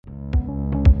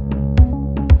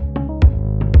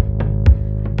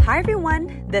Hi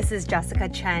everyone, this is Jessica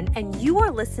Chen, and you are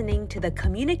listening to the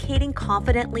Communicating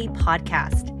Confidently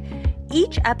podcast.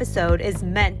 Each episode is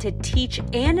meant to teach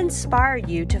and inspire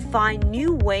you to find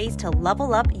new ways to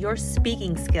level up your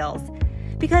speaking skills.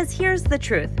 Because here's the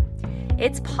truth,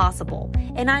 it's possible,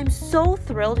 and I'm so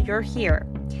thrilled you're here.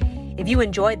 If you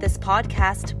enjoyed this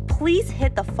podcast, please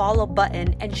hit the follow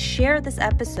button and share this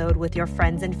episode with your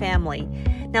friends and family.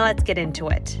 Now let's get into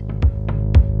it.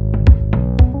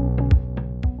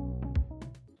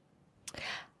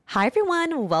 Hi,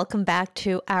 everyone. Welcome back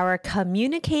to our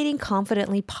Communicating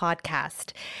Confidently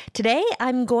podcast. Today,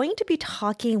 I'm going to be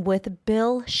talking with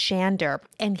Bill Shander,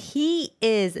 and he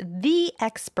is the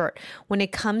expert when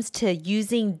it comes to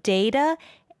using data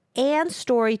and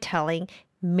storytelling,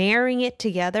 marrying it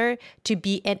together to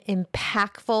be an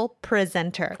impactful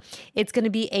presenter. It's going to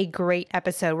be a great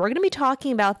episode. We're going to be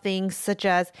talking about things such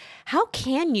as how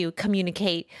can you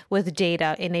communicate with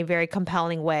data in a very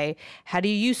compelling way? How do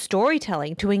you use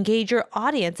storytelling to engage your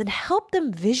audience and help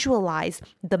them visualize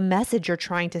the message you're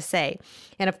trying to say?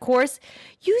 And of course,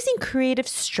 using creative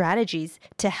strategies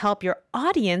to help your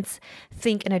audience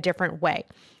think in a different way.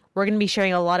 We're going to be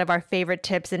sharing a lot of our favorite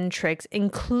tips and tricks,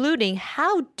 including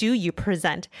how do you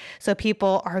present so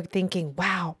people are thinking,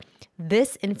 wow,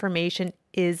 this information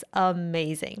is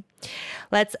amazing.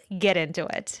 Let's get into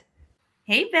it.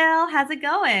 Hey, Bill, how's it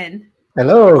going?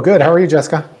 Hello, good. How are you,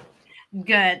 Jessica?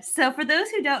 Good. So for those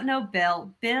who don't know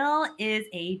Bill is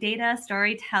a data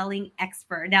storytelling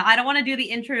expert. Now, I don't want to do the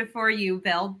intro for you,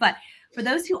 Bill, but for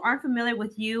those who aren't familiar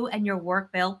with you and your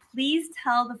work, Bill, please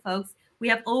tell the folks. We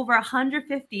have over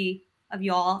 150 of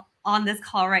y'all on this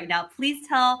call right now. Please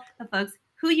tell the folks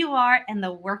who you are and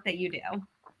the work that you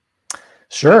do.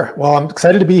 Sure. Well, I'm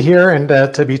excited to be here and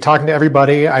to be talking to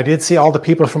everybody. I did see all the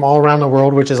people from all around the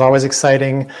world, which is always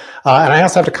exciting. And I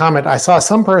also have to comment, I saw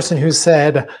some person who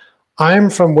said, I'm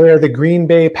from where the Green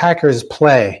Bay Packers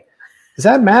play. Is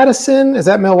that Madison? Is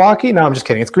that Milwaukee? No, I'm just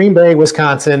kidding. It's Green Bay,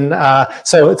 Wisconsin.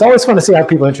 So it's always fun to see how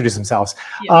people introduce themselves.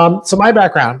 Yeah. So my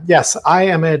background, yes, I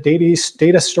am a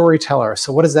data storyteller.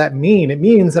 So what does that mean? It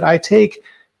means that I take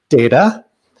data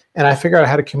and I figure out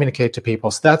how to communicate to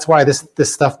people. So that's why this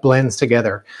stuff blends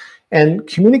together. And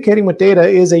communicating with data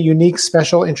is a unique,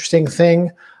 special, interesting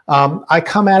thing. I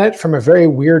come at it from a very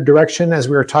weird direction, as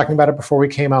we were talking about it before we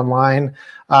came online.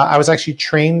 I was actually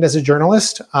trained as a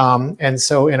journalist. And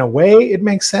so in a way, it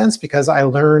makes sense because I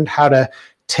learned how to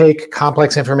take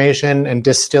complex information and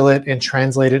distill it and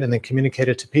translate it and then communicate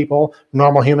it to people,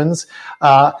 normal humans.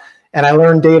 And I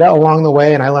learned data along the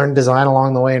way, and I learned design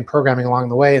along the way and programming along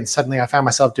the way. And suddenly I found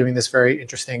myself doing this very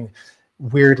interesting,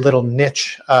 weird little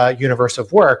niche universe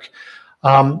of work.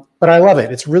 But I love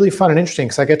it. It's really fun and interesting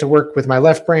because I get to work with my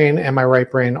left brain and my right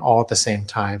brain all at the same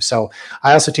time. So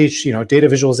I also teach, data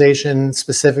visualization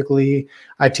specifically.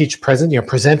 I teach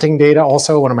presenting data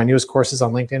also. One of my newest courses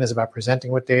on LinkedIn is about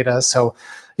presenting with data. So,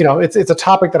 it's a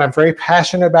topic that I'm very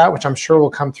passionate about, which I'm sure will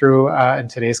come through in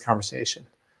today's conversation.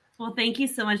 Well, thank you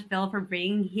so much, Bill, for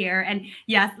being here. And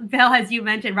yes, Bill, as you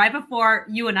mentioned, right before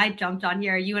you and I jumped on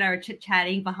here, you and I were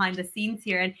chit-chatting behind the scenes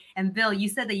here. And Bill, you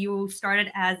said that you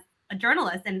started as a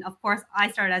journalist. And of course, I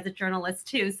started as a journalist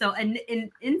too. So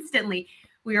instantly,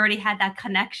 we already had that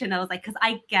connection. I was like, because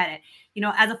I get it.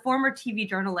 As a former TV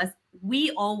journalist,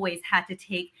 we always had to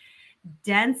take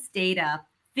dense data,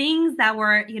 things that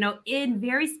were, in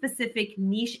very specific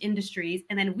niche industries.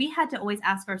 And then we had to always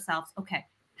ask ourselves, okay,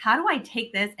 how do I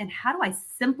take this and how do I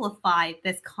simplify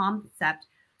this concept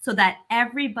so that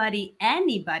anybody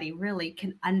really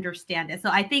can understand it? So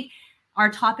I think our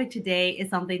topic today is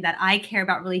something that I care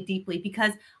about really deeply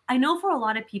because I know for a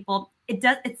lot of people,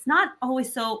 it's not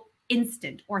always so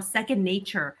instant or second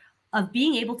nature of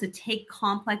being able to take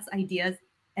complex ideas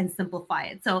and simplify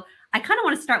it. So I kind of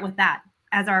want to start with that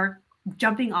as our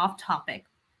jumping off topic.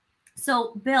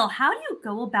 So Bill, how do you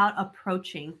go about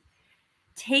approaching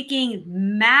taking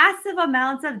massive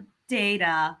amounts of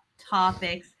data,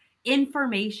 topics,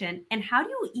 information, and how do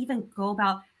you even go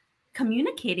about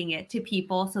communicating it to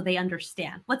people so they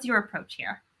understand? What's your approach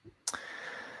here?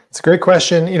 It's a great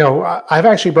question. I've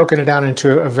actually broken it down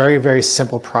into a very, very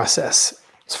simple process.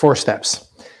 It's 4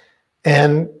 steps.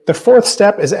 And the 4th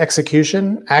step is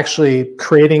execution, actually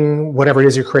creating whatever it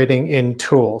is you're creating in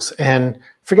tools. And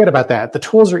forget about that. The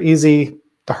tools are easy.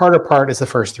 The harder part is the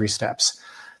first 3 steps.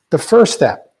 The first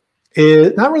step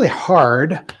is not really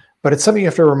hard, but it's something you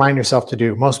have to remind yourself to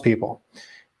do, most people.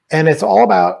 And it's all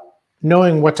about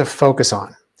knowing what to focus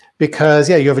on. Because,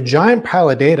 you have a giant pile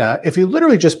of data. If you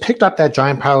literally just picked up that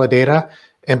giant pile of data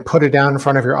and put it down in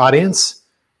front of your audience,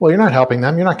 well, you're not helping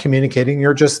them. You're not communicating.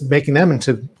 You're just making them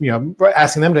into,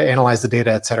 asking them to analyze the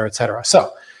data, et cetera, et cetera.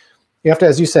 So You have to,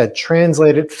 as you said,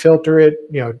 translate it, filter it,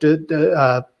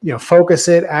 focus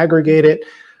it, aggregate it.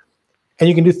 And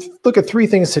you can look at three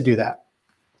things to do that.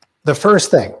 The first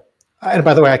thing, and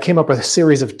by the way, I came up with a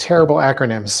series of terrible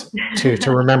acronyms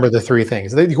to remember the three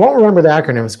things. You won't remember the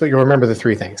acronyms, but you'll remember the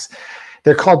three things.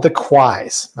 They're called the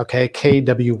QWYs, okay,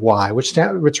 KWY,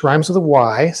 which rhymes with a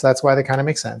Y, so that's why they kind of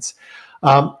make sense.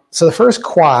 So the first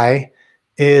QWY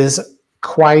is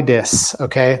QUIDIS,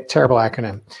 okay, terrible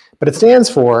acronym, but it stands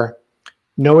for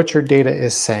know what your data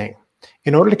is saying.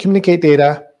 In order to communicate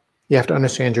data, you have to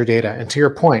understand your data. And to your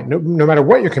point, no matter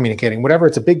what you're communicating, whatever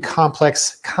it's a big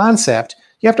complex concept,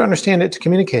 you have to understand it to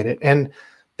communicate it. And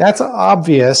that's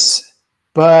obvious,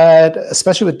 but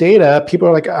especially with data, people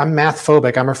are like, I'm math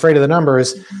phobic, I'm afraid of the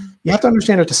numbers. Mm-hmm. You have to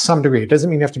understand it to some degree. It doesn't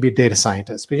mean you have to be a data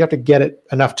scientist, but you have to get it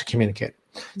enough to communicate.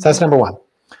 So that's number one.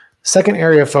 Second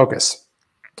area of focus.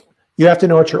 You have to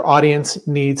know what your audience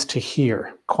needs to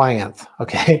hear. Quianth,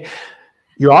 okay?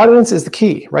 Your audience is the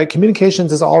key, right?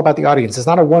 Communications is all about the audience. It's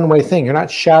not a one-way thing. You're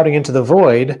not shouting into the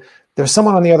void. There's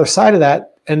someone on the other side of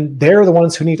that, and they're the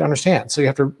ones who need to understand. So you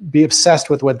have to be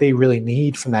obsessed with what they really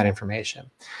need from that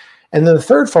information. And then the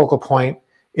third focal point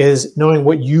is knowing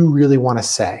what you really want to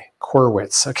say.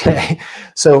 Corwitz, okay?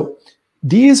 So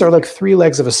these are like three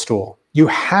legs of a stool. You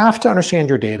have to understand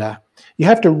your data. You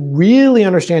have to really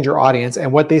understand your audience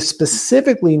and what they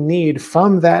specifically need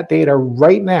from that data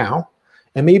right now,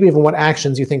 and maybe even what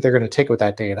actions you think they're going to take with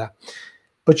that data.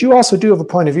 But you also do have a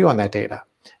point of view on that data.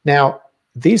 Now,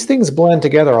 these things blend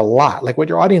together a lot. Like what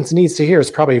your audience needs to hear is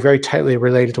probably very tightly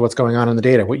related to what's going on in the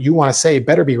data. What you want to say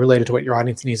better be related to what your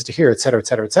audience needs to hear, et cetera, et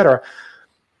cetera, et cetera.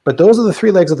 But those are the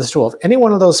three legs of the stool. If any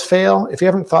one of those fail, if you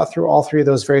haven't thought through all three of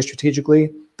those very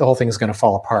strategically, the whole thing is going to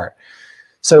fall apart.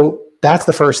 So that's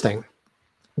the first thing.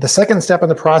 The second step in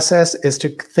the process is to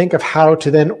think of how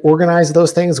to then organize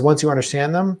those things once you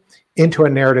understand them into a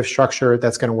narrative structure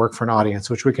that's going to work for an audience,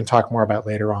 which we can talk more about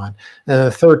later on. And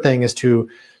the third thing is to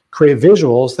create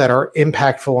visuals that are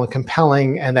impactful and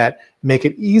compelling and that make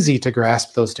it easy to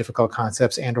grasp those difficult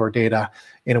concepts and or data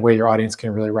in a way your audience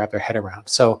can really wrap their head around.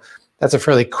 So that's a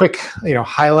fairly quick,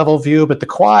 high-level view, but the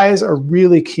QWYs are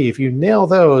really key. If you nail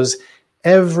those,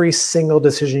 every single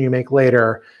decision you make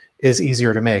later is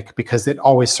easier to make because it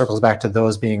always circles back to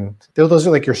those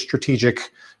are like your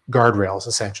strategic guardrails,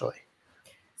 essentially.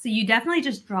 So you definitely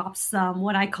just dropped some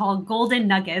what I call golden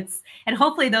nuggets. And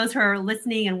hopefully those who are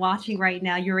listening and watching right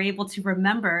now, you're able to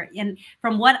remember. And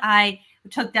from what I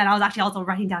took down, I was actually also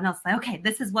writing down, I was like, okay,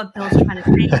 this is what Bill's trying to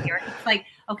say here. It's like,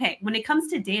 okay, when it comes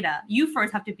to data, you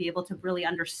first have to be able to really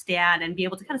understand and be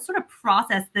able to kind of sort of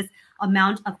process this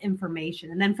amount of information.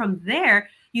 And then from there,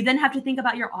 you then have to think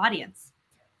about your audience.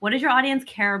 What does your audience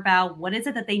care about? What is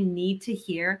it that they need to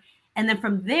hear? And then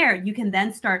from there, you can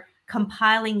then start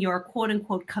compiling your quote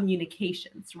unquote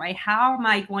communications, right? How am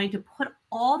I going to put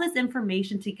all this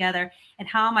information together and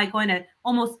how am I going to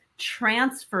almost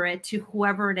transfer it to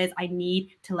whoever it is I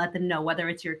need to let them know, whether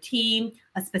it's your team,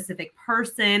 a specific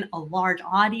person, a large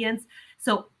audience.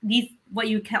 So these, what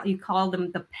you call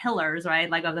them the pillars, right?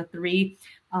 Like of the three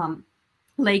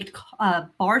legged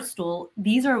bar stool,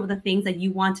 these are the things that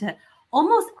you want to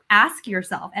almost ask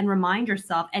yourself and remind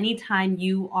yourself anytime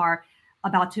you are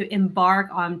about to embark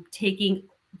on taking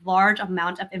large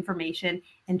amount of information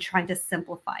and trying to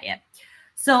simplify it.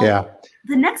 So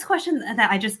The next question that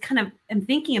I just kind of am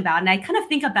thinking about, and I kind of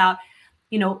think about,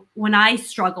 when I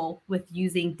struggle with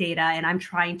using data and I'm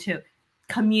trying to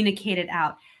communicate it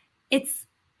out, it's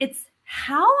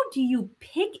how do you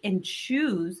pick and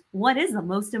choose what is the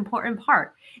most important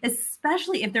part,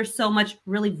 especially if there's so much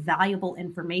really valuable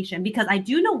information? Because I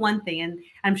do know one thing, and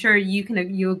I'm sure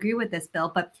you agree with this,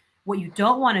 Bill, but what you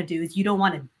don't want to do is you don't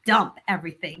want to dump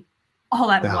everything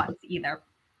all at once either.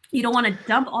 You don't want to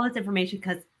dump all this information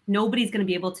because nobody's going to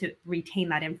be able to retain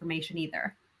that information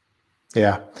either.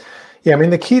 Yeah. I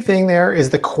mean, the key thing there is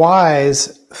the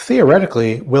QWYs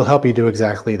theoretically will help you do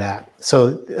exactly that.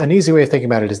 So an easy way of thinking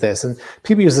about it is this, and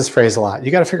people use this phrase a lot.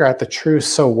 You got to figure out the true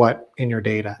so what in your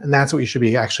data, and that's what you should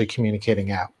be actually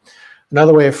communicating out.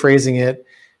 Another way of phrasing it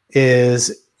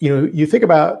is, you think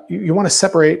about, you want to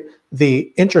separate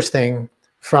the interesting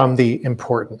from the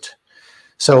important.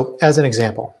 So as an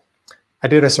example, I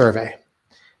did a survey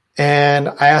and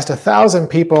I asked 1,000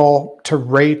 people to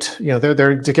rate,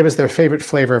 to give us their favorite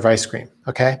flavor of ice cream.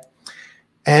 Okay.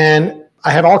 And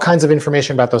I have all kinds of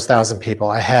information about those 1,000 people.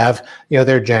 I have,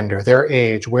 their gender, their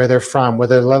age, where they're from,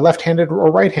 whether they're left-handed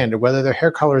or right-handed, whether their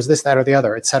hair color is this, that, or the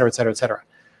other, et cetera, et cetera, et cetera.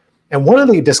 And one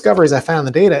of the discoveries I found in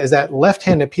the data is that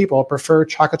left-handed people prefer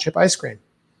chocolate chip ice cream.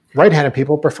 Right-handed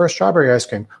people prefer strawberry ice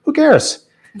cream. Who cares?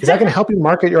 Is that going to help you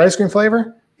market your ice cream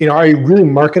flavor? Are you really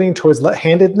marketing towards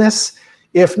left-handedness?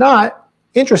 If not,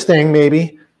 interesting,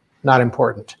 maybe, not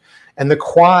important. And the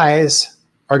whys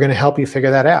are going to help you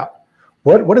figure that out.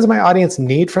 What does my audience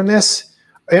need from this?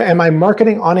 Am I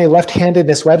marketing on a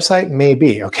left-handedness website?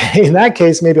 Maybe, okay. In that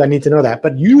case, maybe I need to know that.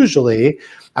 But usually,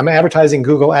 I'm advertising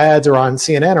Google Ads or on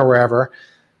CNN or wherever.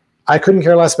 I couldn't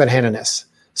care less about handedness.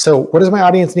 So what does my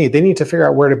audience need? They need to figure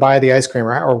out where to buy the ice cream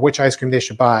or which ice cream they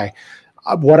should buy.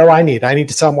 What do I need? I need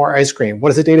to sell more ice cream. What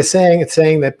is the data saying? It's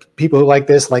saying that people who like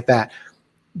this, like that.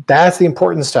 That's the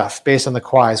important stuff based on the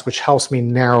whys, which helps me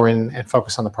narrow in and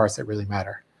focus on the parts that really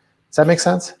matter. Does that make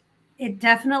sense? It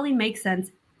definitely makes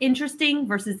sense. Interesting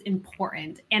versus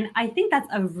important. And I think that's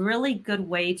a really good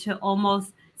way to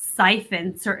almost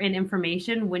siphon certain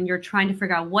information when you're trying to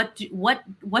figure out what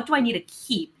do I need to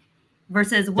keep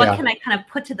versus what can I kind of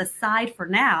put to the side for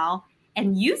now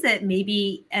and use it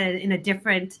maybe in a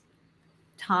different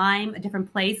time, a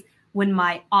different place when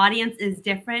my audience is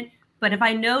different. But if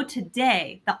I know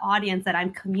today the audience that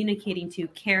I'm communicating to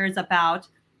cares about,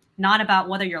 not about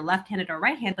whether you're left-handed or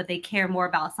right-handed, but they care more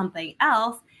about something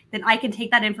else, then I can take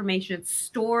that information,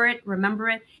 store it, remember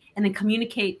it, and then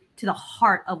communicate to the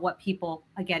heart of what people,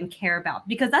 again, care about.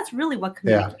 Because that's really what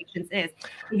communications is.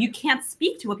 If you can't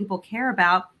speak to what people care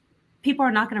about, people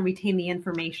are not going to retain the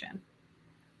information.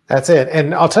 That's it.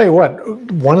 And I'll tell you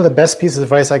what, one of the best pieces of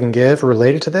advice I can give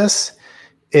related to this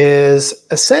is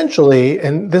essentially,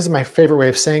 and this is my favorite way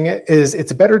of saying it, is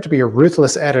it's better to be a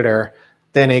ruthless editor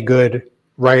than a good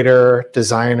writer,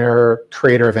 designer,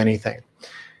 creator of anything.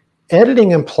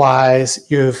 Editing implies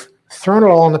you've thrown it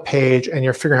all on the page and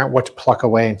you're figuring out what to pluck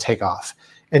away and take off.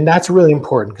 And that's really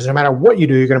important because no matter what you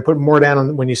do, you're going to put more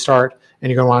down when you start and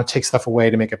you're going to want to take stuff away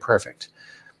to make it perfect.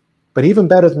 But even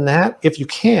better than that, if you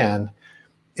can,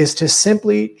 is to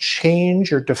simply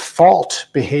change your default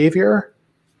behavior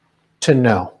to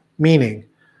no. Meaning,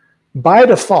 by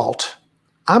default,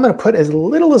 I'm going to put as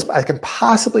little as I can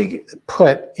possibly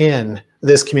put in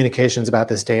this communications about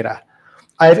this data.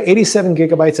 I have 87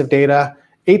 gigabytes of data,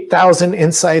 8,000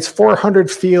 insights, 400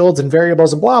 fields and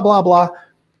variables and blah, blah, blah.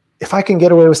 If I can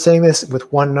get away with saying this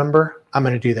with one number, I'm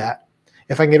going to do that.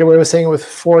 If I can get away with saying it with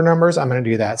 4 numbers, I'm going to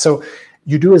do that. So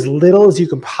you do as little as you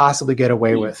can possibly get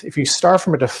away with. If you start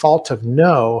from a default of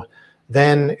no,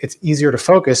 then it's easier to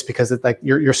focus because it's like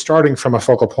you're starting from a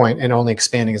focal point and only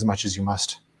expanding as much as you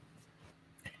must.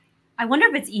 I wonder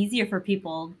if it's easier for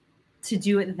people to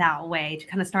do it that way, to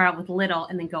kind of start out with little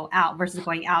and then go out versus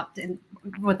going out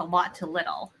with a lot to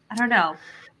little. I don't know.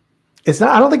 It's not.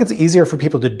 I don't think it's easier for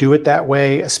people to do it that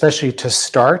way, especially to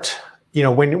start.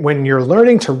 When you're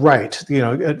learning to write,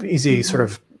 an easy sort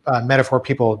of metaphor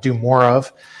people do more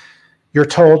of. You're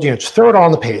told, just throw it all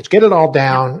on the page, get it all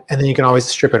down, and then you can always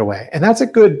strip it away. And that's a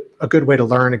good way to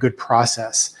learn, a good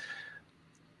process.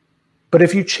 But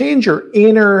if you change your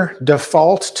inner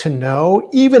default to no,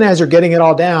 even as you're getting it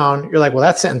all down, you're like, well,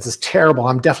 that sentence is terrible.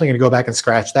 I'm definitely going to go back and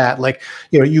scratch that. Like,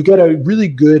 you get a really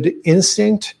good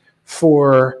instinct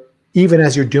for even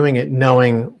as you're doing it,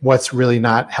 knowing what's really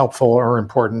not helpful or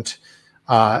important.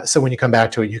 So when you come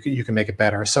back to it, you can make it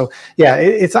better. So yeah,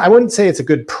 I wouldn't say it's a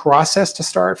good process to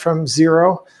start from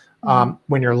zero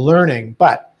when you're learning.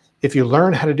 But if you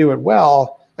learn how to do it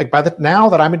well, like now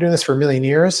that I've been doing this for a million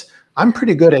years, I'm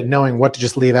pretty good at knowing what to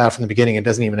just leave out from the beginning. It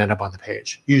doesn't even end up on the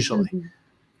page, usually. Mm-hmm.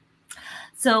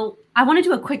 So I want to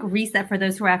do a quick reset for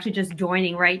those who are actually just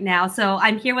joining right now. So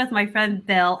I'm here with my friend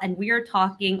Bill, and we are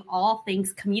talking all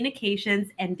things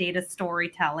communications and data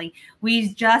storytelling.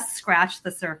 We just scratched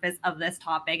the surface of this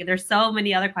topic, and there's so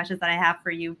many other questions that I have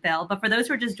for you, Bill. But for those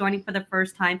who are just joining for the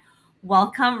first time,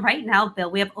 welcome right now, Bill.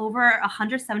 We have over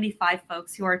 175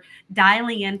 folks who are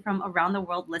dialing in from around the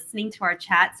world listening to our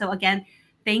chat. So again,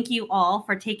 thank you all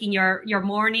for taking your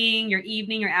morning, your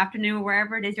evening, your afternoon,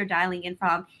 wherever it is you're dialing in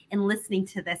from and listening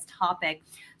to this topic.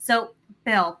 So,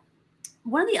 Bill,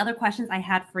 one of the other questions I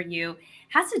had for you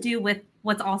has to do with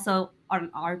what's also on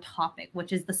our topic,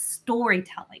 which is the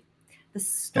storytelling. The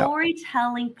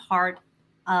storytelling part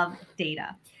of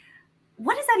data.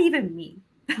 What does that even mean?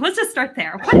 Let's just start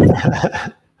there. What is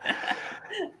that?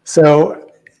 So,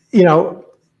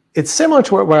 it's similar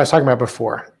to what I was talking about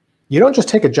before. You don't just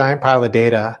take a giant pile of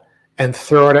data and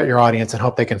throw it at your audience and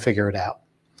hope they can figure it out.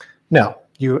 No,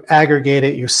 you aggregate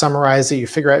it, you summarize it, you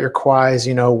figure out your whys,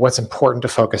 what's important to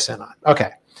focus in on. Okay,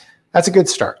 that's a good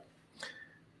start.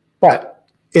 But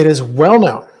it is well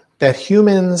known that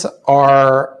humans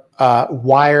are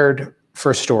wired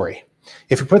for story.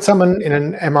 If you put someone in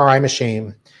an MRI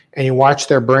machine and you watch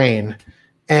their brain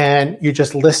and you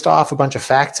just list off a bunch of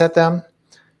facts at them,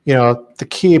 the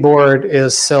keyboard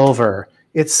is silver,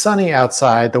 it's sunny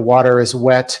outside, the water is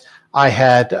wet, I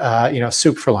had,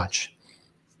 soup for lunch.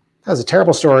 That was a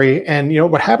terrible story. And,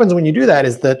 what happens when you do that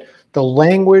is that the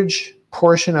language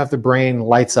portion of the brain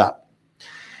lights up.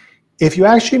 If you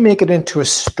actually make it into a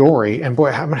story, and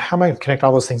boy, how am I going to connect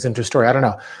all those things into a story? I don't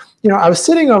know. I was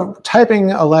sitting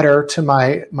typing a letter to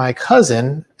my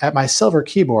cousin at my silver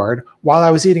keyboard while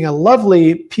I was eating a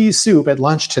lovely pea soup at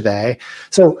lunch today.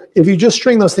 So if you just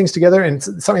string those things together and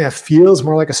something that feels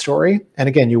more like a story, and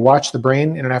again, you watch the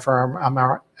brain in an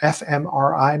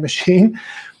fMRI machine,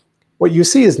 what you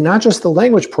see is not just the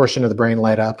language portion of the brain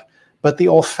light up, but the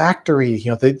olfactory,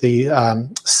 the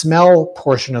smell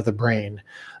portion of the brain,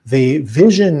 the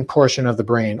vision portion of the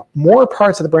brain, more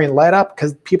parts of the brain light up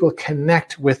because people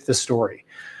connect with the story.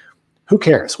 Who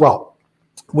cares? Well,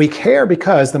 we care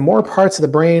because the more parts of the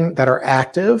brain that are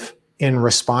active in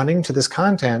responding to this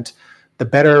content, the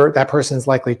better that person is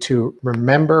likely to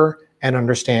remember and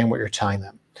understand what you're telling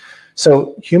them.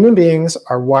 So human beings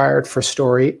are wired for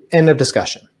story, end of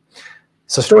discussion.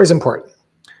 So story is important.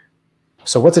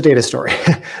 So what's a data story?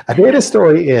 A data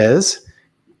story is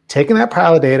taking that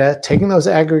pile of data, taking those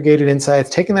aggregated insights,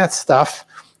 taking that stuff,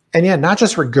 and not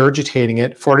just regurgitating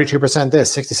it, 42%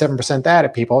 this, 67% that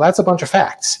at people. That's a bunch of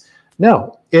facts.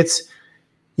 No, it's,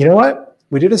 you know what?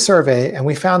 We did a survey and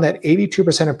we found that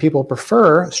 82% of people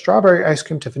prefer strawberry ice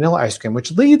cream to vanilla ice cream,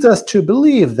 which leads us to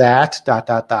believe that ...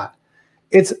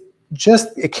 It's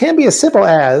just, it can be as simple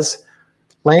as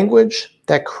language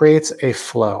that creates a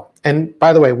flow. And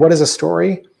by the way, what is a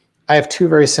story? I have two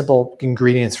very simple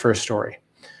ingredients for a story.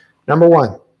 Number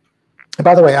one, and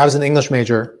by the way, I was an English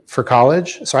major for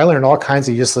college, so I learned all kinds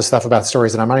of useless stuff about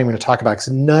stories that I'm not even going to talk about because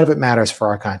none of it matters for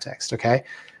our context, okay?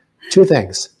 Two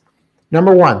things.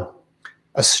 Number one,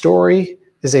 a story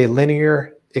is a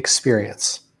linear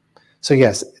experience. So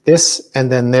yes, this,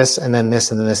 and then this, and then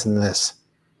this, and then this, and then this.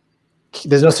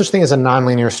 There's no such thing as a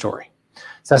nonlinear story.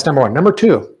 So that's number one. Number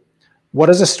two, what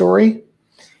is a story?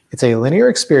 It's a linear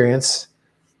experience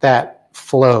that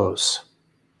flows.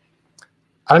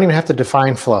 I don't even have to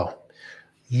define flow.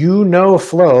 You know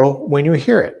flow when you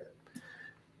hear it.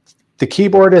 The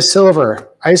keyboard is silver.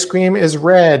 Ice cream is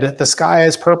red. The sky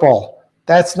is purple.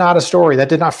 That's not a story. That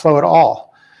did not flow at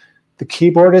all. The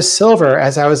keyboard is silver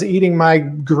as I was eating my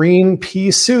green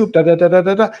pea soup.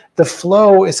 The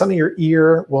flow is something your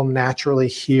ear will naturally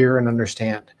hear and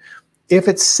understand. If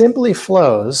it simply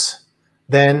flows,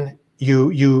 then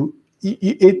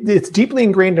it's deeply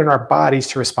ingrained in our bodies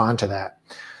to respond to that.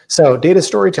 So data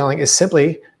storytelling is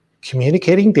simply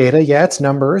communicating data, it's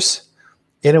numbers,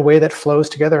 in a way that flows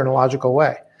together in a logical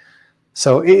way.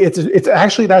 So it's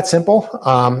actually that simple.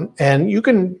 And you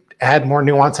can add more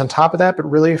nuance on top of that, but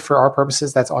really for our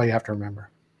purposes, that's all you have to remember.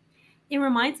 It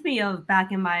reminds me of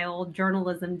back in my old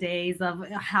journalism days of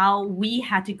how we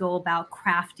had to go about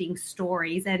crafting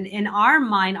stories. And in our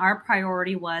mind, our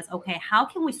priority was, okay, how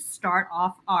can we start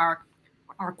off our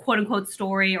quote unquote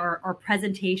story or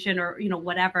presentation or,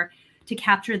 whatever to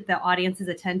capture the audience's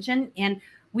attention. And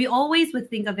we always would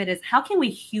think of it as how can we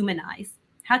humanize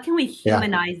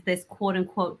this quote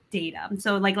unquote data?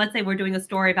 So like, let's say we're doing a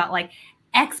story about like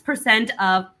X%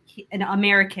 of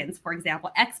Americans, for example,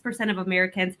 X% of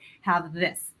Americans have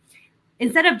this.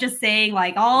 Instead of just saying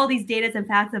like all these data and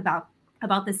facts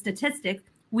about the statistics,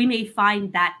 we may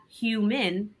find that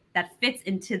human that fits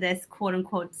into this quote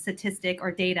unquote statistic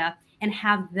or data and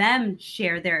have them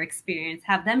share their experience,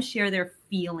 have them share their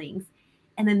feelings.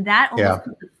 And then that almost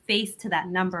puts a face to that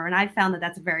number. And I found that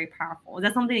that's very powerful. Is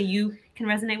that something that you can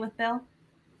resonate with, Bill?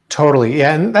 Totally.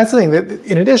 Yeah. And that's the thing that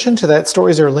in addition to that,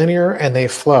 stories are linear and they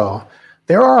flow.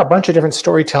 There are a bunch of different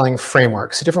storytelling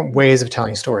frameworks, different ways of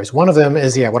telling stories. One of them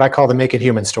is, what I call the make it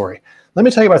human story. Let me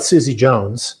tell you about Susie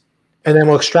Jones, and then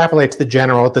we'll extrapolate to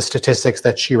the statistics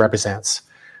that she represents.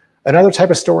 Another type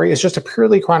of story is just a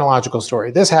purely chronological story.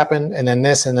 This happened, and then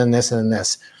this, and then this, and then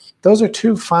this. Those are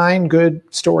two fine, good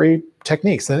story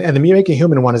techniques. And the make it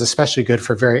human one is especially good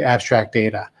for very abstract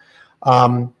data.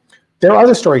 There are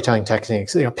other storytelling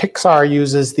techniques. Pixar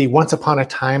uses the once upon a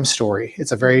time story.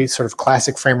 It's a very sort of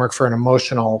classic framework for an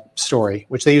emotional story,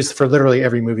 which they use for literally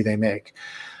every movie they make.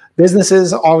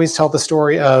 Businesses always tell the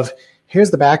story of,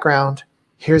 here's the background,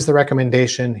 here's the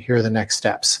recommendation, here are the next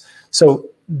steps. So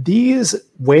these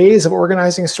ways of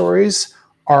organizing stories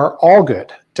are all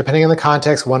good. Depending on the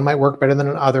context, one might work better than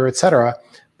another, et cetera.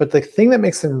 But the thing that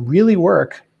makes them really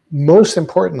work, most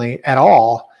importantly at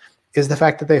all, is the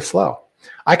fact that they flow.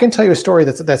 I can tell you a story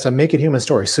that's a make it human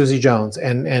story, Susie Jones,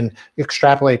 and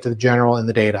extrapolate to the general and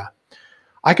the data.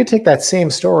 I could take that same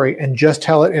story and just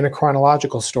tell it in a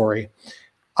chronological story.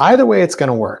 Either way, it's going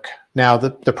to work. Now,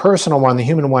 the personal one, the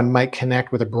human one, might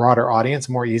connect with a broader audience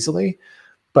more easily,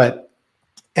 but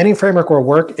Any framework will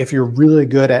work if you're really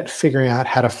good at figuring out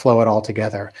how to flow it all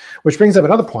together. Which brings up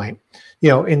another point.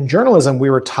 In journalism, we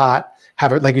were taught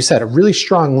have, like you said, a really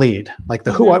strong lead, like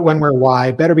the who, what, when, where,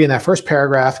 why, better be in that first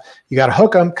paragraph. You got to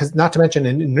hook them, because not to mention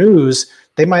in news,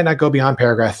 they might not go beyond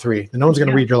paragraph 3. No one's going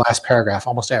to read your last paragraph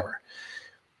almost ever.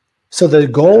 So the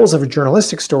goals of a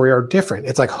journalistic story are different.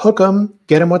 It's like hook them,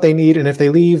 get them what they need, and if they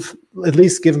leave, at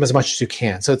least give them as much as you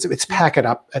can. So it's pack it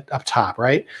up top,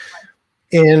 right?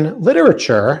 In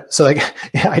literature, so like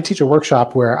I teach a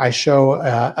workshop where I show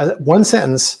one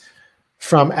sentence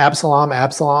from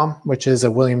Absalom, which is a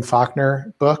William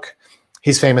Faulkner book.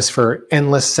 He's famous for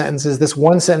endless sentences. This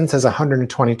one sentence has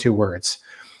 122 words.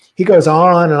 He goes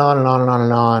on and on and on and on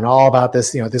and on, all about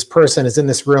this, this person is in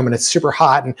this room and it's super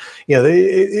hot, and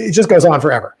it just goes on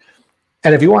forever.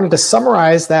 And if you wanted to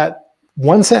summarize that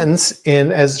one sentence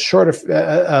in as short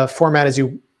a format as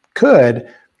you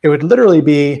could, it would literally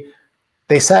be,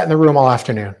 they sat in the room all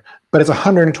afternoon. But it's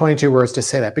 122 words to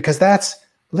say that, because that's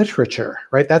literature,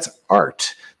 right? That's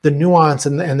art. The nuance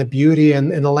and the beauty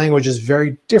and the language is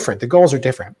very different. The goals are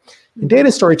different. In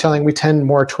data storytelling, we tend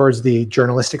more towards the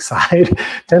journalistic side,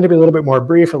 tend to be a little bit more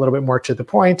brief, a little bit more to the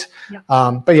point. Yep.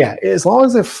 But yeah, as long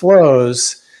as it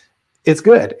flows, it's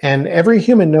good. And every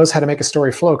human knows how to make a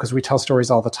story flow, because we tell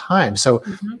stories all the time. So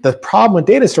the problem with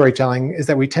data storytelling is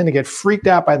that we tend to get freaked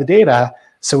out by the data,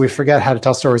 so we forget how to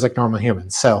tell stories like normal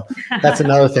humans. So that's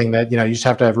another thing that, you just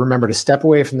have to remember to step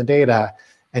away from the data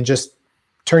and just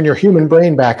turn your human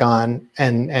brain back on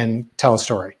and tell a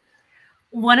story.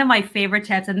 One of my favorite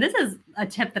tips, and this is a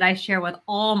tip that I share with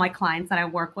all my clients that I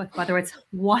work with, whether it's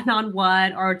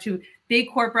one-on-one or to big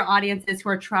corporate audiences who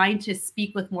are trying to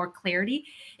speak with more clarity,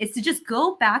 is to just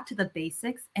go back to the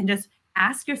basics and just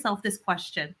ask yourself this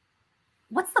question.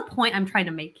 What's the point I'm trying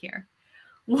to make here?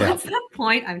 What's the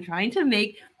point I'm trying to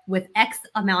make with X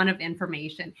amount of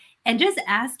information? And just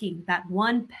asking that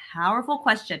one powerful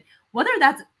question, whether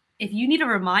that's, if you need a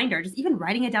reminder, just even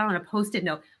writing it down on a Post-it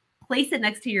note, place it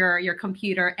next to your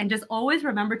computer, and just always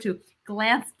remember to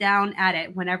glance down at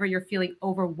it whenever you're feeling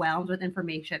overwhelmed with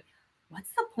information. What's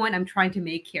the point I'm trying to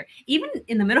make here? Even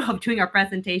in the middle of doing our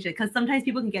presentation, because sometimes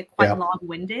people can get quite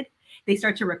long-winded. They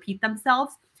start to repeat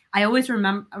themselves. I always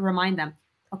remind them,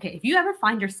 okay, if you ever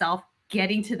find yourself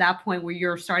getting to that point where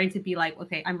you're starting to be like,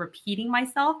 okay, I'm repeating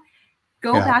myself,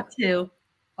 go back to,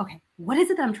 okay, what is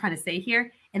it that I'm trying to say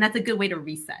here? And that's a good way to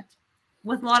reset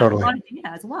with a lot of data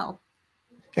as well.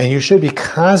 And you should be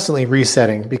constantly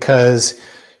resetting, because,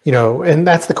 and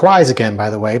that's the whys again, by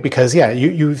the way, because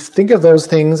you think of those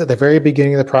things at the very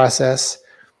beginning of the process,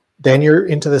 then you're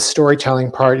into the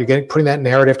storytelling part, you're putting that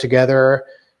narrative together,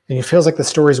 and it feels like the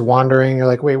story's wandering. You're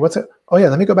like, wait, what's it? Oh yeah,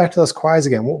 let me go back to those whys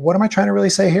again. What am I trying to really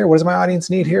say here? What does my audience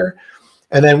need here?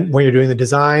 And then when you're doing the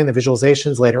design, the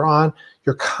visualizations later on,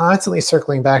 you're constantly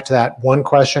circling back to that one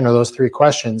question or those 3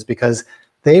 questions, because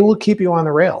they will keep you on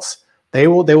the rails. They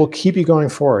will keep you going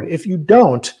forward. If you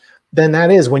don't, then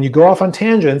that is when you go off on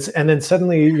tangents, and then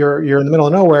suddenly you're in the middle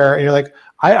of nowhere, and you're like,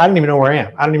 I don't even know where I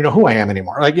am. I don't even know who I am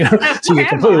anymore. Like, so you get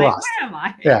completely lost. Where am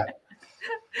I? Yeah.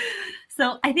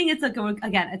 So I think it's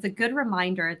a good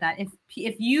reminder that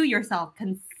if you yourself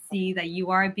can see that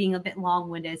you are being a bit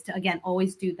long-winded, to again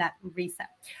always do that reset.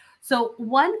 So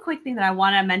one quick thing that I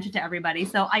want to mention to everybody.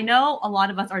 So I know a lot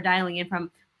of us are dialing in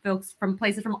from folks from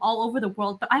places from all over the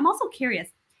world, but I'm also curious.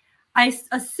 I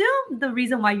assume the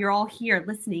reason why you're all here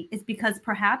listening is because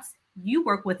perhaps you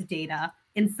work with data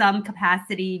in some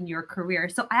capacity in your career.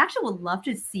 So I actually would love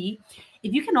to see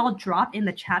if you can all drop in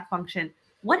the chat function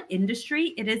what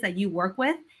industry it is that you work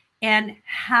with and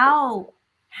how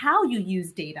you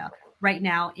use data right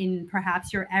now in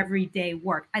perhaps your everyday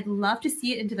work. I'd love to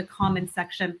see it into the comment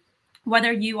section,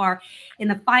 whether you are in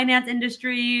the finance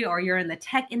industry or you're in the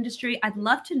tech industry. I'd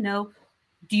love to know,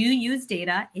 do you use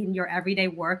data in your everyday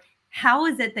work? How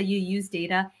is it that you use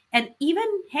data? And even,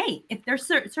 hey, if there's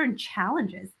certain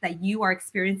challenges that you are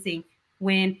experiencing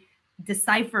when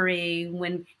deciphering,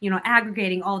 when,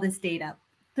 aggregating all this data,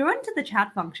 throw it into the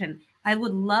chat function. I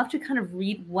would love to kind of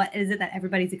read what is it that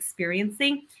everybody's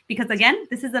experiencing, because again,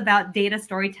 this is about data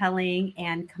storytelling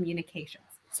and communications.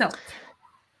 So,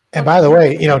 and by the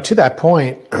way, to that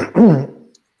point,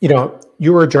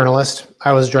 you were a journalist.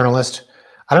 I was a journalist.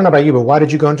 I don't know about you, but why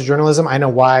did you go into journalism? I know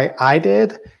why I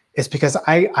did. It's because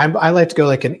I like to go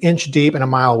like an inch deep and a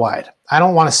mile wide. I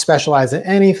don't want to specialize in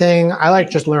anything. I like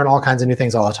to just learn all kinds of new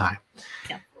things all the time.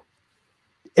 Yeah.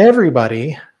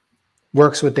 Everybody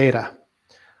works with data.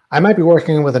 I might be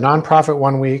working with a nonprofit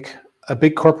one week, a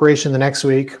big corporation the next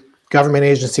week, government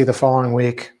agency the following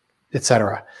week,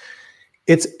 etc.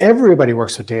 it's everybody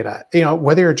works with data.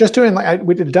 Whether you're just doing, like,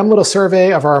 we did a dumb little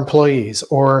survey of our employees,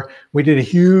 or we did a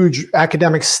huge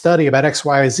academic study about X,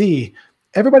 Y, Z.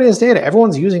 Everybody has data.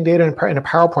 Everyone's using data in a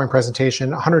PowerPoint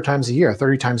presentation 100 times a year,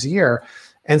 30 times a year.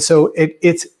 And so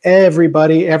it's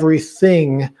everybody,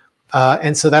 everything.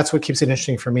 And so that's what keeps it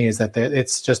interesting for me, is that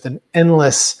it's just an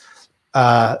endless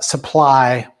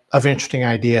supply of interesting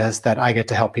ideas that I get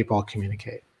to help people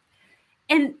communicate.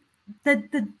 And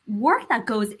the work that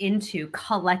goes into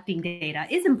collecting data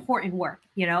is important work.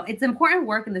 It's important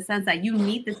work in the sense that you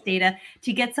need this data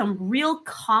to get some real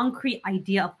concrete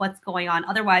idea of what's going on.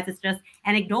 Otherwise, it's just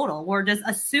anecdotal. We're just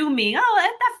assuming, oh,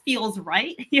 that feels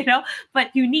right, but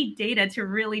you need data to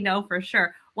really know for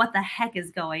sure what the heck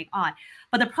is going on.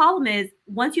 But the problem is,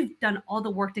 once you've done all the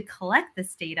work to collect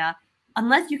this data,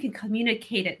 unless you can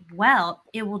communicate it well,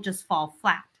 it will just fall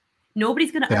flat.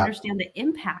 Nobody's going to understand the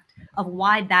impact of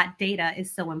why that data is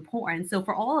so important. So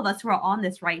for all of us who are on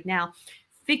this right now,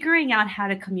 figuring out how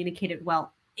to communicate it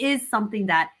well is something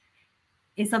that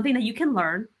you can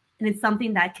learn, and it's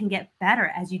something that can get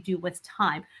better as you do with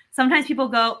time. Sometimes people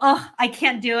go, oh, I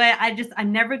can't do it.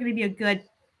 I'm never going to be a good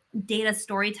data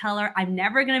storyteller. I'm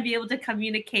never going to be able to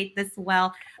communicate this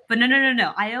well. But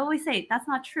no. I always say that's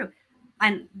not true.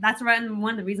 And that's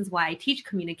one of the reasons why I teach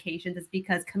communications, is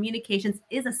because communications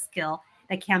is a skill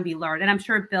that can be learned. And I'm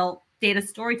sure, Bill, data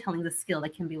storytelling is a skill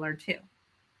that can be learned too.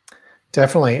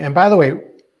 Definitely. And by the way,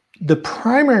 the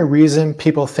primary reason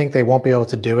people think they won't be able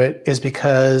to do it is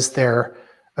because they're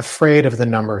afraid of the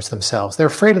numbers themselves. They're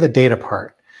afraid of the data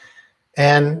part.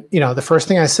 And, the first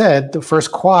thing I said, the first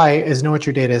why is know what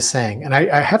your data is saying. And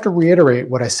I have to reiterate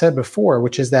what I said before,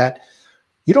 which is that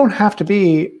you don't have to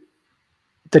be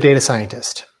the data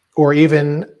scientist or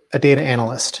even a data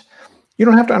analyst. You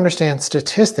don't have to understand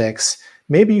statistics.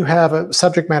 Maybe you have a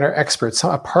subject matter expert,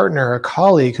 a partner, a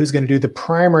colleague who's going to do the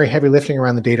primary heavy lifting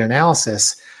around the data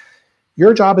analysis.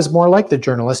 Your job is more like the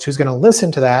journalist who's going to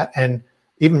listen to that and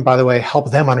even, by the way,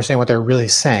 help them understand what they're really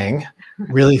saying,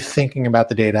 really thinking about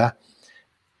the data,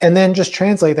 and then just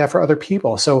translate that for other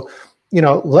people. So,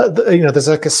 there's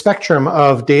like a spectrum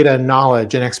of data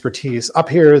knowledge and expertise. Up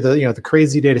here, the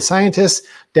crazy data scientists.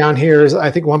 Down here is,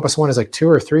 I think 1 + 1 is like 2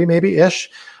 or 3 maybe ish.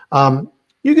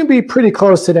 You can be pretty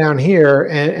close to down here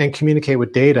and communicate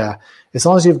with data, as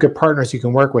long as you have good partners you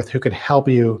can work with who can help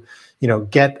you,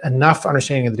 get enough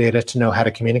understanding of the data to know how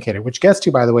to communicate it. Which gets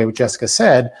to, by the way, what Jessica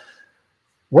said.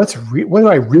 What do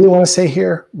I really want to say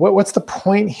here? What's the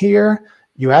point here?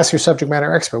 You ask your subject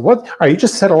matter expert. You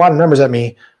just said a lot of numbers at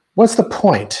me. What's the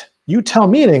point? You tell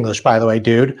me in English, by the way,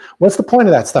 dude. What's the point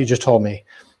of that stuff you just told me?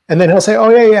 And then he'll say, oh,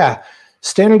 yeah.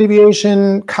 Standard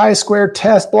deviation, chi-square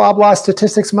test, blah, blah,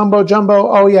 statistics, mumbo jumbo.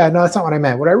 Oh, yeah, no, that's not what I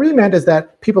meant. What I really meant is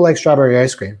that people like strawberry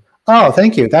ice cream. Oh,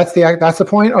 thank you. That's the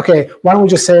point? Okay, why don't we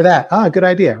just say that? Good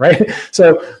idea, right?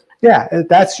 So, yeah,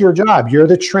 that's your job. You're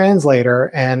the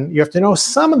translator, and you have to know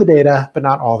some of the data, but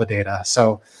not all the data.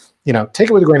 So, take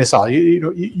it with a grain of salt.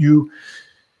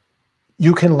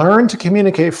 You can learn to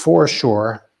communicate for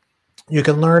sure. You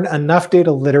can learn enough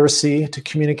data literacy to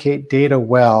communicate data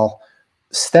well.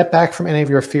 Step back from any of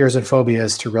your fears and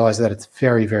phobias to realize that it's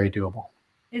very, very doable.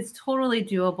 It's totally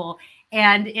doable.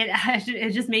 And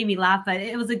it just made me laugh, but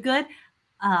it was a good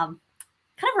kind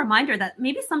of reminder that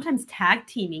maybe sometimes tag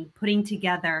teaming, putting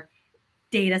together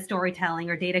data storytelling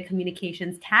or data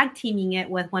communications, tag teaming it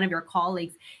with one of your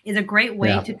colleagues is a great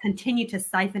way to continue to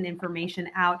siphon information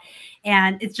out.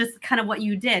 And it's just kind of what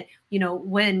you did,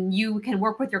 when you can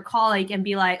work with your colleague and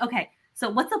be like, okay, so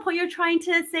what's the point you're trying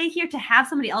to say here? To have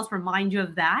somebody else remind you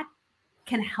of that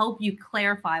can help you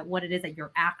clarify what it is that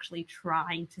you're actually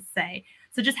trying to say.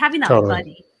 So just having that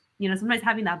buddy, sometimes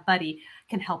having that buddy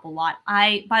can help a lot.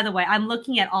 By the way, I'm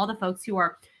looking at all the folks who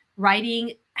are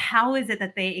writing, how is it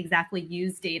that they exactly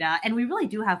use data? And we really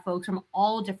do have folks from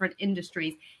all different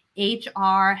industries,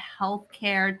 HR,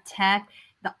 healthcare, tech,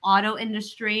 the auto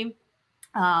industry,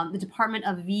 the Department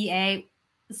of VA.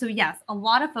 So yes, a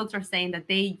lot of folks are saying that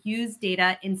they use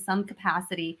data in some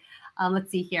capacity.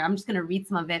 Let's see here. I'm just going to read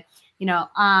some of it.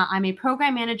 I'm a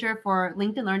program manager for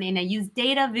LinkedIn Learning, and I use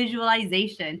data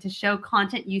visualization to show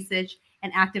content usage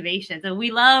and activation. So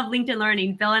we love LinkedIn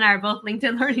Learning. Bill and I are both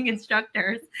LinkedIn Learning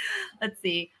instructors. Let's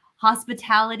see.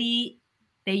 Hospitality,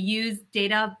 they use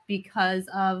data because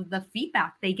of the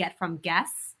feedback they get from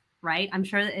guests, right? I'm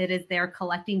sure that it is they're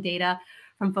collecting data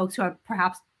from folks who are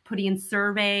perhaps putting in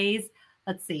surveys.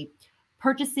 Let's see.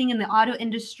 Purchasing in the auto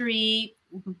industry.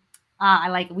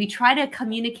 We try to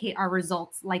communicate our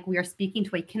results like we are speaking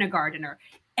to a kindergartner.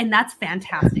 And that's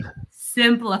fantastic.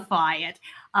 Simplify it.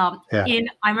 I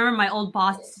remember my old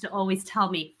boss used to always tell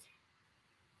me,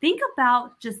 think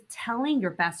about just telling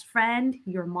your best friend,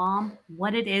 your mom,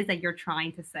 what it is that you're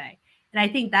trying to say. And I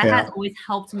think that has Yeah. always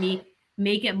helped me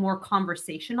make it more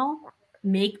conversational,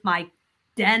 make my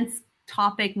dense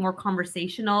topic more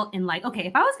conversational. And like, okay,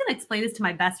 if I was going to explain this to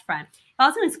my best friend, if I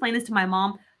was going to explain this to my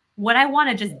mom, would I want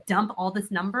to just dump all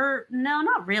this number? No,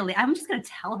 not really. I'm just going to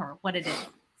tell her what it is.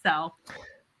 So,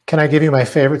 Can I give you my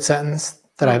favorite sentence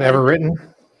that I've what is ever it?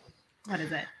 written? What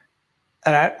is it?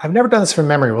 And I've never done this from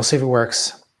memory. We'll see if it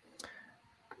works.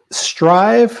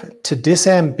 Strive to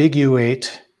disambiguate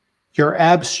your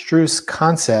abstruse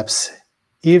concepts,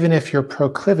 even if your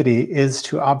proclivity is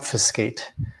to obfuscate,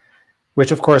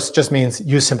 which of course just means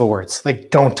use simple words.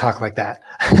 Like, don't talk like that.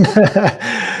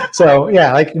 So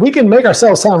yeah, like we can make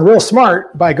ourselves sound real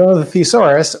smart by going to the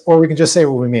thesaurus, or we can just say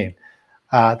what we mean.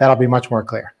 That'll be much more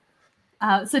clear.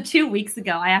 So 2 weeks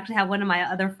ago, I actually had one of my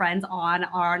other friends on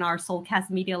our Soulcast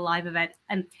Media Live event,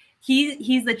 and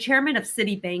he's the chairman of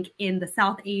Citibank in the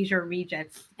South Asia region.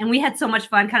 And we had so much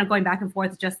fun kind of going back and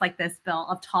forth just like this, Bill,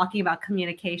 of talking about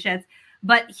communications.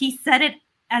 But he said it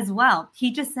as well.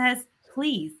 He just says,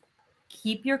 please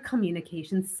keep your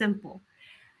communications simple.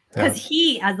 Because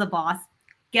he, as the boss,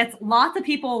 gets lots of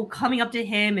people coming up to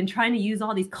him and trying to use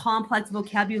all these complex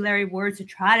vocabulary words to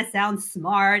try to sound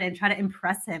smart and try to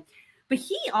impress him. But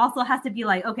he also has to be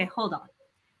like, okay, hold on.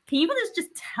 Can you just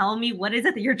tell me what is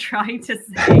it that you're trying to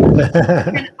say? And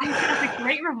I think that's a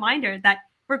great reminder that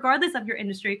regardless of your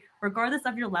industry, regardless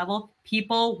of your level,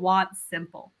 people want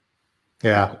simple.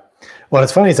 Yeah. Well,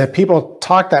 it's funny is that people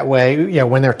talk that way,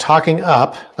 when they're talking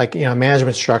up, like,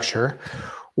 management structure,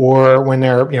 or when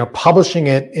they're, publishing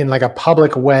it in like a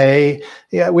public way.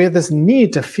 Yeah, we have this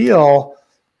need to feel,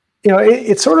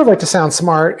 it's sort of like to sound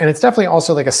smart, and it's definitely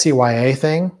also like a CYA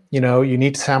thing. You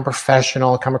need to sound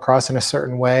professional, come across in a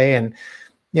certain way. And,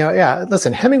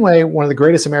 listen, Hemingway, one of the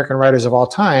greatest American writers of all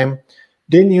time,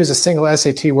 didn't use a single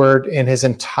SAT word in his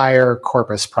entire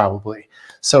corpus, probably.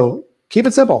 So keep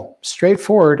it simple,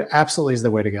 straightforward, absolutely is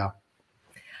the way to go.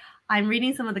 I'm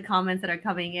reading some of the comments that are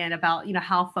coming in about,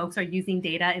 how folks are using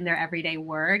data in their everyday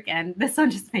work. And this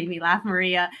one just made me laugh,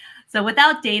 Maria. So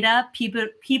without data,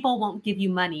 people won't give you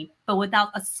money. But without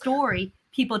a story,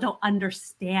 people don't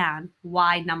understand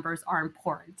why numbers are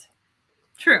important.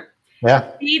 True.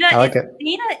 Yeah, I like it.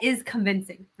 Data is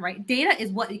convincing, right? Data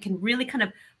is what you can really kind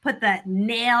of put that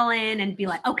nail in and be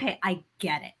like, okay, I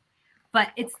get it. But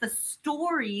it's the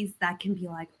stories that can be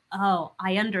like, oh,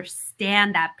 I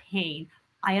understand that pain.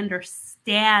 I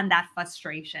understand that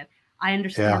frustration. I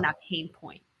understand that pain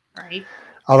point, right?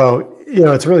 Although,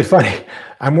 it's really funny.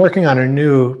 I'm working on a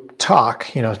new talk,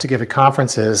 to give at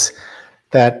conferences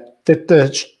that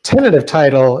the tentative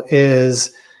title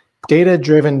is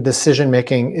Data-Driven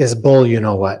Decision-Making is Bull, you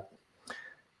know what?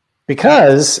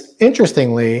 Because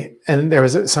interestingly, and there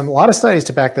was a lot of studies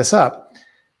to back this up,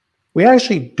 we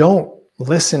actually don't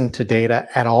listen to data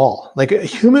at all. Like,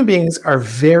 human beings are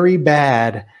very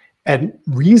bad at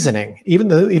reasoning. Even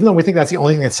though we think that's the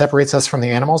only thing that separates us from the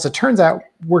animals, it turns out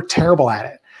we're terrible at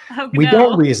it. We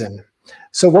don't reason.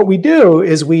 So what we do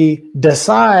is we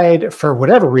decide for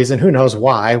whatever reason, who knows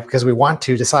why, because we want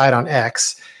to decide on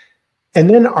X. And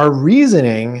then our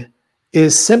reasoning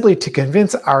is simply to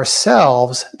convince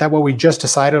ourselves that what we just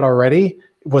decided already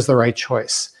was the right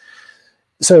choice.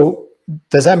 So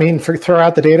does that mean throw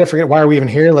out the data, forget why are we even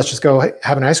here? Let's just go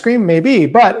have an ice cream? Maybe,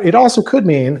 but it also could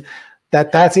mean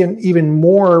that that's an even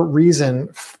more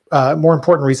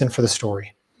important reason for the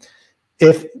story.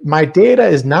 If my data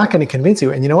is not going to convince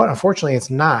you, and you know what, unfortunately it's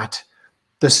not,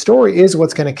 the story is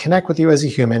what's going to connect with you as a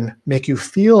human, make you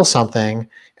feel something.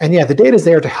 And yeah, the data is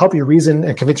there to help you reason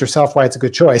and convince yourself why it's a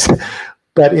good choice.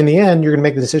 But in the end, you're going to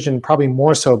make the decision probably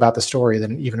more so about the story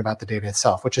than even about the data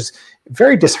itself, which is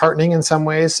very disheartening in some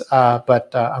ways, but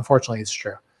unfortunately it's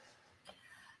true.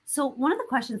 So one of the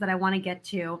questions that I want to get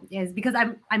to is because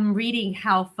I'm reading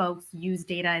how folks use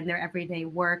data in their everyday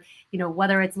work,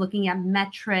 whether it's looking at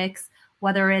metrics,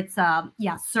 whether it's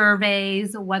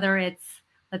surveys, whether it's,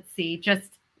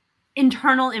 just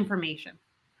internal information.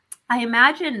 I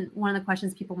imagine one of the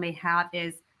questions people may have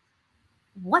is,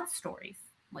 what stories?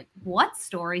 Like, what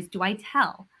stories do I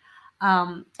tell?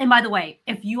 And by the way,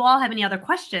 if you all have any other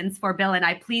questions for Bill and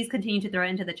I, please continue to throw it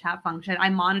into the chat function.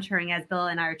 I'm monitoring as Bill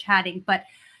and I are chatting. But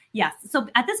yes, so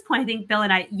at this point, I think Bill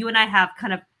and you and I have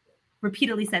kind of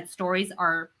repeatedly said stories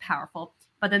are powerful.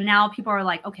 But then now people are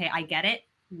like, okay, I get it.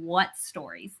 What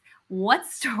stories? What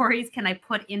stories can I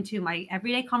put into my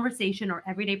everyday conversation or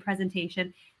everyday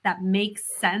presentation that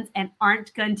makes sense and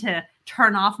aren't going to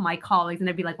turn off my colleagues and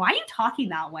they'd be like, why are you talking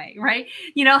that way? Right?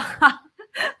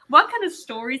 What kind of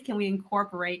stories can we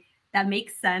incorporate that make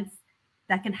sense,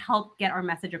 that can help get our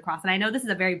message across? And I know this is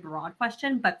a very broad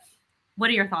question, but what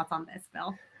are your thoughts on this,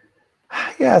 Bill?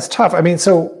 Yeah, it's tough. I mean,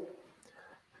 so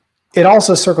it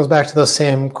also circles back to the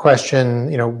same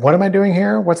question, what am I doing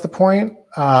here? What's the point?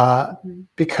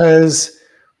 Because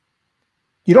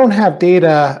you don't have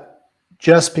data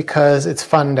just because it's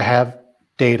fun to have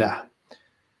data.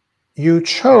 You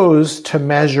chose to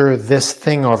measure this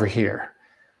thing over here.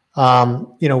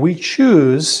 We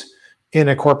choose in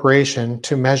a corporation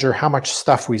to measure how much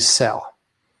stuff we sell.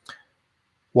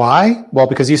 Why? Well,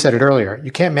 because you said it earlier.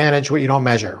 You can't manage what you don't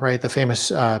measure, right? The famous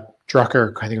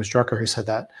Drucker, I think it was Drucker who said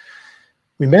that.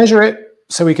 We measure it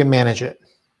so we can manage it.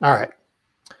 All right.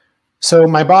 So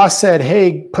my boss said,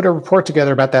 hey, put a report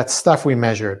together about that stuff we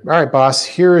measured. All right, boss,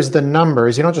 here's the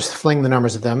numbers. You don't just fling the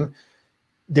numbers at them.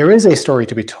 There is a story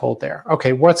to be told there.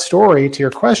 Okay, what story, to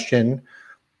your question?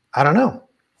 I don't know.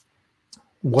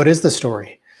 What is the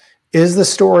story? Is the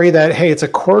story that, hey, it's a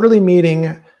quarterly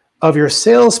meeting of your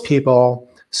salespeople,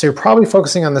 so you're probably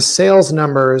focusing on the sales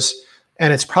numbers,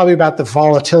 and it's probably about the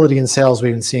volatility in sales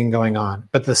we've been seeing going on,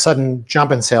 but the sudden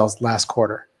jump in sales last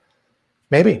quarter.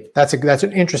 Maybe that's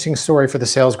an interesting story for the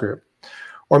sales group.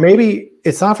 Or maybe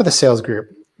it's not for the sales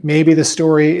group. Maybe the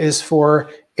story is for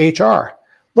HR.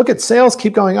 Look at sales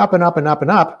keep going up and up and up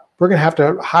and up. We're going to have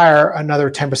to hire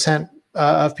another 10%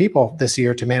 of people this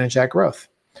year to manage that growth.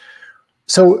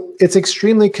 So it's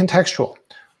extremely contextual.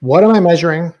 What am I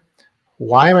measuring?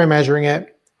 Why am I measuring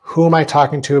it? Who am I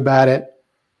talking to about it?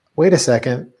 Wait a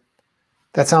second.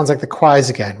 That sounds like the whys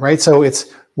again, right? So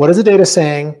it's, what is the data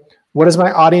saying? What does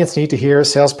my audience need to hear?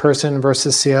 Salesperson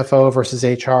versus CFO versus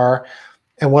HR.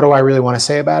 And what do I really want to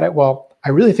say about it? Well, I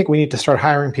really think we need to start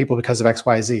hiring people because of X,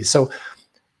 Y, Z. So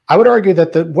I would argue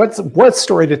that what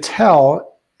story to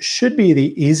tell should be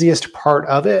the easiest part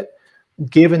of it,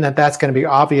 given that that's going to be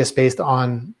obvious based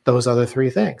on those other three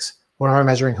things. What am I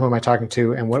measuring? Who am I talking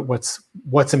to? And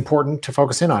what's important to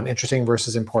focus in on? Interesting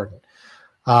versus important.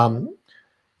 I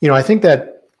think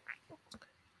that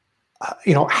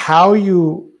how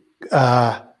you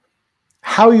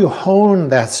hone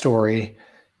that story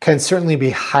can certainly be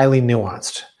highly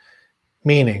nuanced.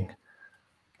 Meaning,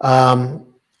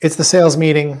 it's the sales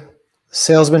meeting.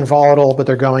 Sales have been volatile, but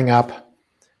they're going up.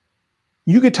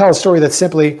 You could tell a story that's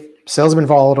simply sales have been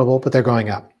volatile, but they're going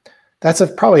up. That's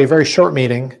probably a very short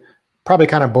meeting, probably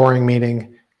kind of boring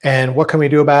meeting. And what can we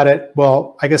do about it?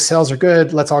 Well, I guess sales are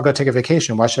good. Let's all go take a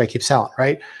vacation. Why should I keep selling,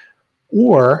 right?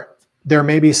 Or there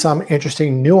may be some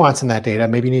interesting nuance in that data.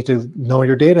 Maybe you need to know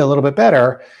your data a little bit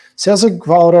better. Sales are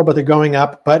volatile, but they're going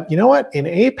up. But you know what? In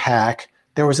APAC,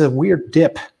 there was a weird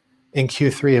dip in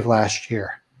Q3 of last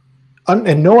year.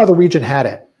 And no other region had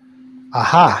it.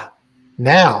 Aha.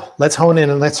 Now, let's hone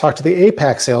in and let's talk to the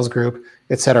APAC sales group,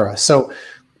 et cetera. So,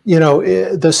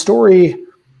 the story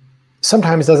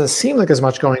sometimes doesn't seem like as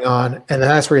much going on. And then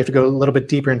that's where you have to go a little bit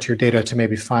deeper into your data to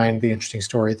maybe find the interesting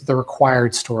story, the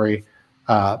required story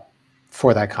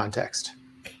for that context.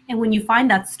 And when you find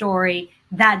that story,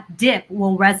 that dip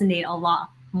will resonate a lot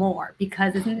more,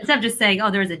 because instead of just saying, oh,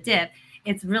 there's a dip,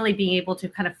 it's really being able to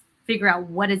kind of figure out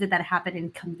what is it that happened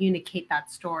and communicate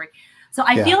that story. So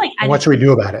I feel like, what should we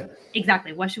do about it?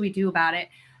 Exactly. What should we do about it?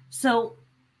 So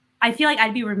I feel like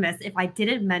I'd be remiss if I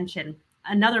didn't mention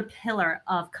another pillar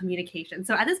of communication.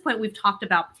 So at this point, we've talked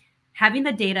about having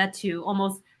the data to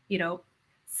almost,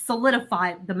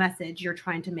 solidify the message you're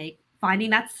trying to make,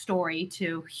 finding that story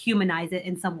to humanize it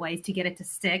in some ways to get it to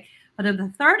stick. But then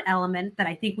the third element that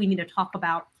I think we need to talk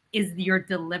about is your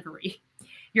delivery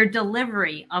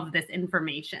of this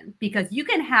information, because you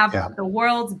can have the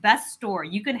world's best story.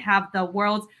 You can have the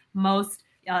world's most,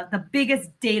 the biggest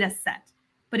data set.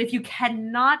 But if you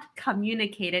cannot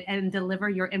communicate it and deliver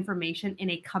your information in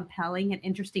a compelling and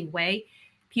interesting way,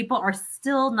 people are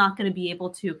still not going to be able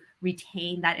to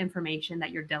retain that information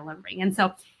that you're delivering.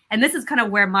 And this is kind of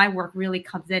where my work really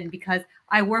comes in, because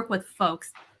I work with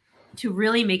folks to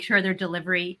really make sure their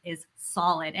delivery is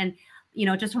solid. And,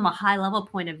 just from a high level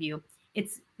point of view,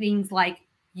 it's things like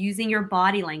using your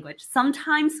body language.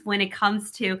 Sometimes when it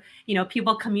comes to,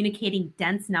 people communicating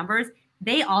dense numbers,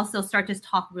 they also start to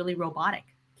talk really robotic.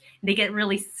 They get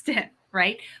really stiff,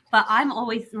 right? But I'm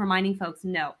always reminding folks,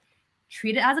 no,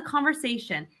 treat it as a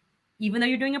conversation. Even though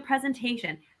you're doing a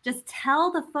presentation, just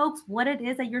tell the folks what it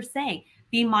is that you're saying.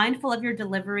 Be mindful of your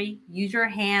delivery, use your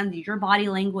hands, use your body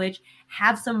language,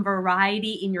 have some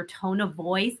variety in your tone of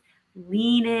voice,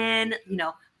 lean in,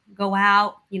 go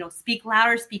out, speak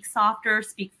louder, speak softer,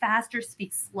 speak faster,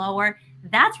 speak slower.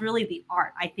 That's really the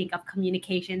art, I think, of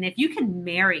communication. If you can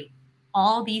marry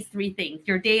all these three things,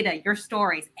 your data, your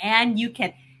stories, and you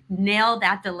can nail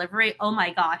that delivery, oh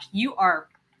my gosh, you are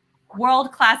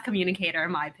world-class communicator,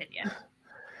 in my opinion.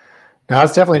 No,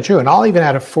 that's definitely true. And I'll even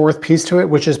add a fourth piece to it,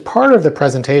 which is part of the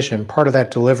presentation, part of that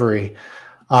delivery.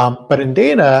 But in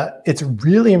data, it's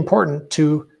really important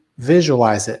to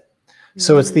visualize it.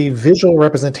 So it's the visual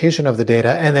representation of the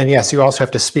data. And then, yes, you also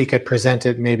have to speak it, present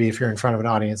it, maybe if you're in front of an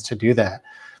audience to do that.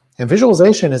 And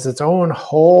visualization is its own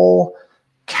whole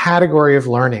category of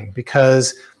learning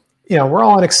because, we're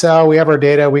all in Excel, we have our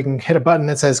data, we can hit a button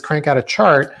that says crank out a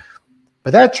chart,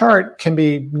 but that chart can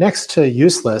be next to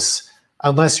useless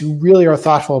unless you really are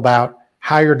thoughtful about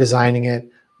how you're designing it,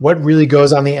 what really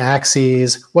goes on the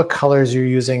axes, what colors you're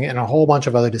using, and a whole bunch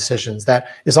of other decisions. That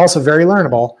is also very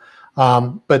learnable,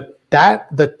 but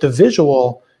the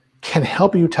visual can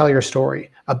help you tell your story.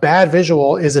 A bad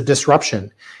visual is a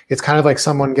disruption. It's kind of like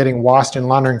someone getting lost and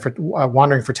wandering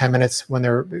for 10 minutes when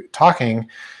they're talking.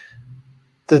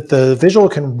 The visual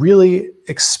can really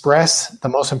express the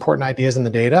most important ideas in the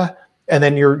data, and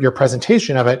then your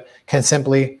presentation of it can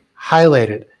simply highlight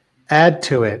it, add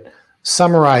to it,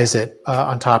 summarize it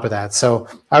on top of that. So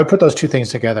I would put those two things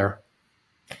together.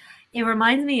 It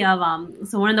reminds me of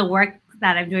so one of the work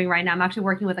that I'm doing right now, I'm actually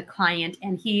working with a client,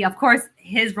 and he, of course,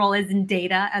 his role is in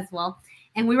data as well.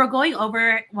 And we were going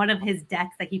over one of his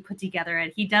decks that he put together,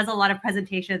 and he does a lot of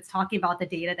presentations talking about the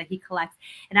data that he collects.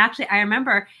 And actually, I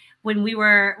remember when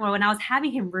I was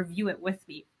having him review it with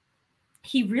me,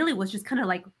 he really was just kind of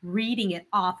like reading it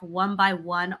off one by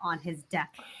one on his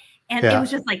deck. And it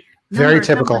was just like very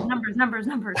typical numbers,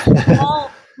 all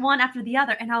one after the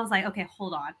other. And I was like, okay,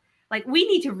 hold on. Like, we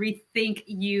need to rethink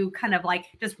you kind of like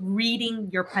just reading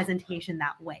your presentation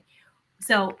that way.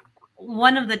 So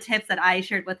one of the tips that I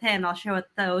shared with him, I'll share with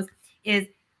those, is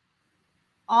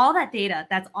all that data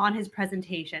that's on his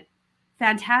presentation.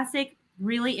 Fantastic,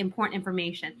 really important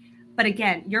information. But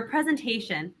again, your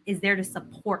presentation is there to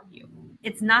support you.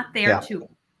 It's not there to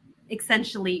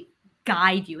essentially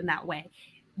guide you in that way.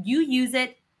 You use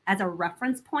it as a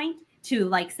reference point to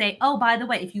like say, oh, by the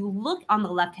way, if you look on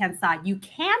the left-hand side, you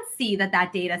can see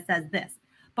that data says this.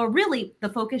 But really, the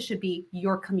focus should be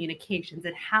your communications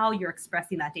and how you're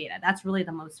expressing that data. That's really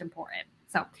the most important.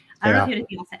 So I don't know if you have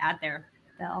anything else to add there,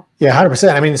 Bill. Yeah,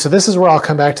 100%. I mean, so this is where I'll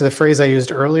come back to the phrase I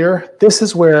used earlier. This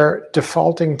is where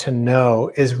defaulting to no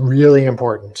is really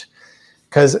important,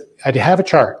 because I have a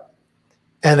chart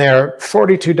and there are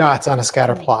 42 dots on a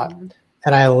scatter plot,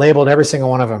 and I labeled every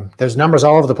single one of them. There's numbers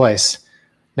all over the place.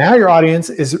 Now your audience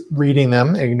is reading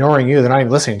them, ignoring you. They're not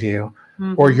even listening to you.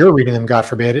 Or you're reading them, God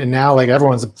forbid, and now like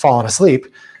everyone's fallen asleep.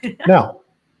 No.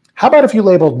 How about if you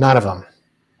labeled none of them?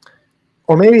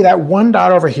 Or maybe that one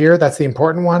dot over here, that's the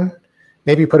important one.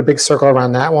 Maybe you put a big circle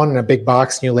around that one and a big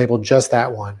box and you labeled just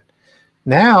that one.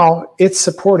 Now it's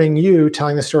supporting you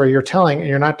telling the story you're telling, and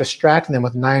you're not distracting them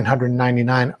with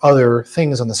 999 other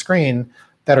things on the screen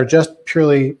that are just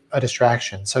purely a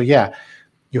distraction. So yeah,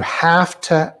 you have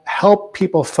to help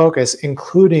people focus,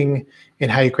 including in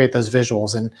how you create those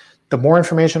visuals. And the more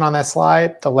information on that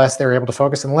slide, the less they're able to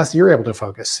focus, and the less you're able to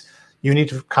focus. You need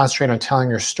to concentrate on telling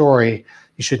your story.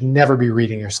 You should never be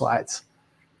reading your slides.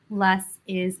 Less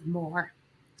is more.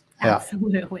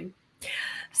 Absolutely.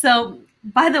 So,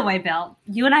 by the way, Bill,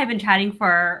 you and I have been chatting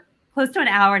for close to an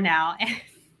hour now, and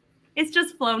it's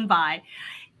just flown by.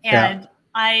 And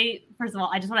first of all,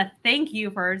 I just want to thank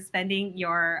you for spending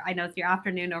I know it's your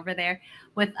afternoon over there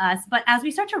with us. But as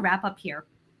we start to wrap up here,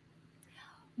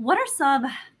 what are some,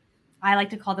 I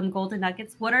like to call them golden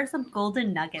nuggets. What are some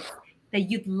golden nuggets that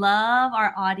you'd love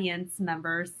our audience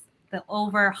members, the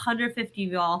over 150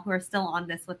 of you all who are still on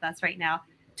this with us right now,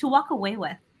 to walk away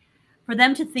with? For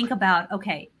them to think about,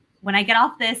 okay, when I get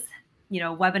off this,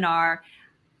 webinar,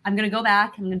 I'm going to go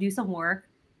back, I'm going to do some work.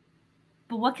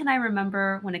 But what can I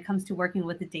remember when it comes to working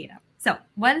with the data? So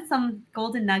what is some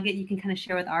golden nugget you can kind of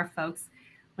share with our folks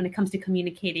when it comes to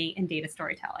communicating and data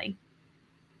storytelling?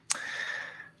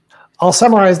 I'll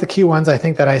summarize the key ones I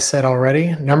think that I said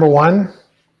already. Number one,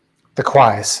 the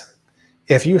whys.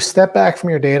 If you step back from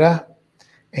your data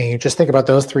and you just think about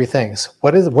those three things,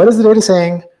 what is the data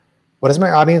saying? What does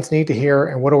my audience need to hear?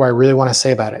 And what do I really want to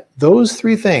say about it? Those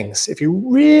three things, if you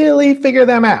really figure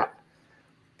them out,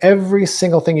 every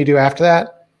single thing you do after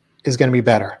that is going to be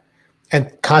better.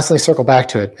 And constantly circle back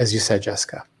to it, as you said,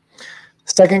 Jessica.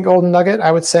 Second golden nugget,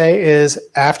 I would say, is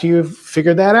after you've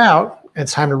figured that out,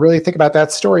 it's time to really think about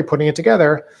that story, putting it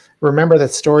together. Remember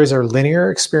that stories are linear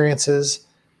experiences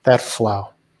that flow.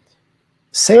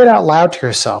 Say it out loud to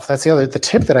yourself. That's the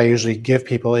tip that I usually give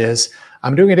people is,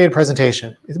 I'm doing a data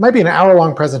presentation. It might be an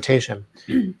hour-long presentation.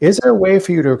 Is there a way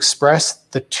for you to express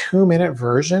the 2-minute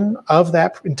version of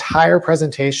that entire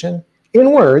presentation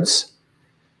in words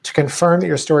to confirm that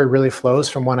your story really flows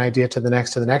from one idea to the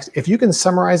next to the next? If you can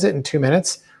summarize it in 2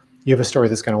 minutes, you have a story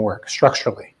that's going to work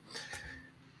structurally.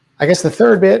 I guess the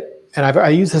third bit, and I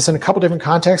use this in a couple different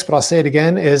contexts, but I'll say it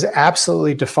again, is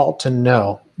absolutely default to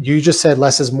no. You just said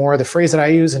less is more. The phrase that I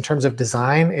use in terms of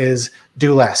design is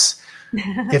do less.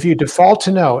 If you default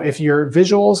to no, if your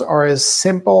visuals are as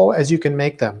simple as you can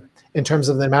make them in terms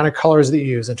of the amount of colors that you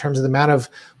use, in terms of the amount of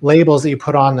labels that you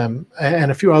put on them,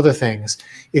 and a few other things,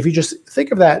 if you just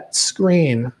think of that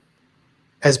screen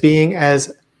as being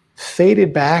as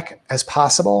faded back as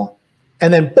possible,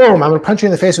 and then boom, I'm going to punch you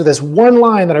in the face with this one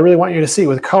line that I really want you to see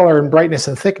with color and brightness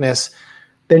and thickness,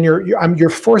 then you're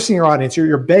forcing your audience,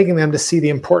 you're begging them to see the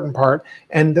important part,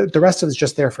 and the rest of it is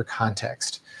just there for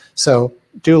context. So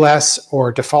do less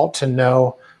or default to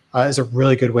no is a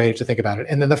really good way to think about it.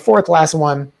 And then the fourth, last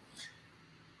one,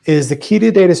 is the key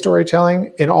to data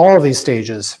storytelling in all of these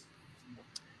stages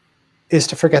is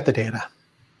to forget the data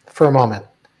for a moment.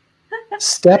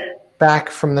 Step back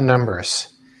from the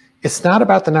numbers. It's not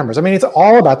about the numbers. I mean, it's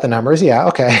all about the numbers. Yeah,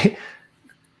 okay.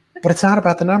 But it's not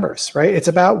about the numbers, right? It's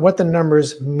about what the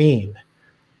numbers mean.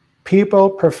 People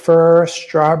prefer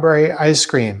strawberry ice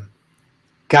cream.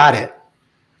 Got it.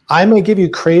 I may give you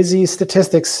crazy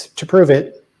statistics to prove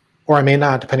it, or I may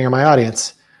not, depending on my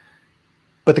audience.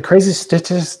 But the crazy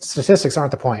statistics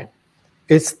aren't the point.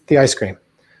 It's the ice cream.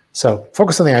 So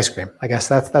focus on the ice cream. I guess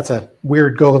that's a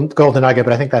weird golden nugget,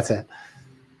 but I think that's it.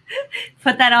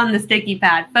 Put that on the sticky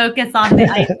pad. Focus on the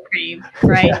ice cream,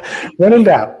 right? Yeah. When in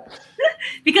doubt.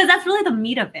 Because that's really the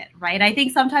meat of it, right? I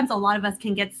think sometimes a lot of us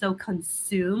can get so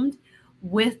consumed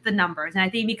with the numbers. And I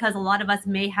think because a lot of us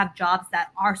may have jobs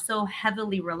that are so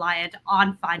heavily reliant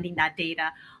on finding that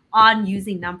data, on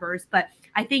using numbers. But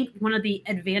I think one of the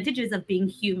advantages of being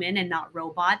human and not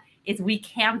robot is we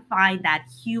can find that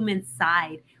human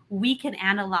side. We can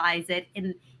analyze it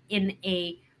in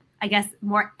a, I guess,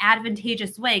 more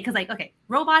advantageous way. Because like, okay,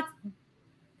 robots,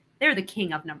 they're the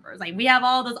king of numbers. Like we have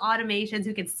all those automations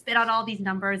who can spit out all these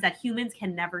numbers that humans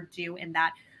can never do in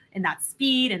that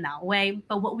speed, in that way.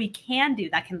 But what we can do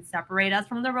that can separate us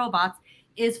from the robots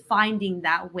is finding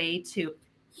that way to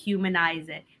humanize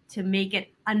it, to make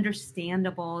it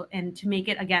understandable, and to make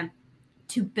it, again,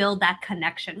 to build that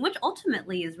connection, which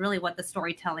ultimately is really what the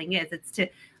storytelling is.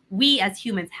 We as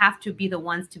humans have to be the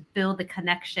ones to build the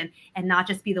connection and not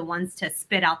just be the ones to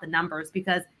spit out the numbers,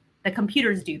 because the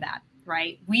computers do that,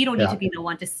 right? We don't need to be the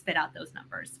one to spit out those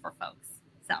numbers for folks.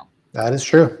 So that is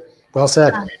true. Well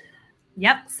said.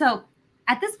 Yep. So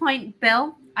at this point,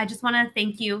 Bill, I just want to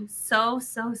thank you so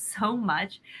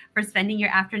much for spending your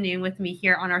afternoon with me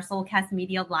here on our Soulcast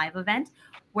Media Live event.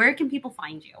 Where can people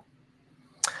find you?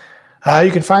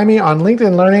 You can find me on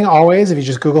LinkedIn Learning always. If you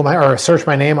just Google or search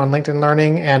my name on LinkedIn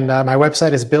Learning, and my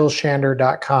website is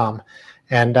billshander.com.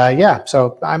 And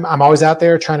so I'm always out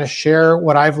there trying to share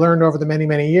what I've learned over the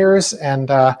many years, and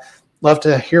love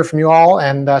to hear from you all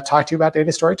and talk to you about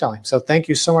data storytelling. So thank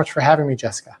you so much for having me,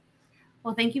 Jessica.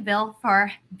 Well, thank you, Bill,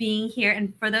 for being here.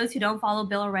 And for those who don't follow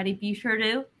Bill already, be sure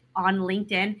to on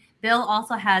LinkedIn. Bill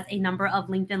also has a number of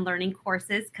LinkedIn Learning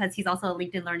courses because he's also a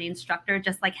LinkedIn Learning instructor,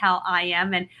 just like how I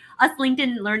am. And us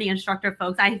LinkedIn Learning instructor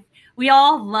folks, we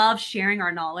all love sharing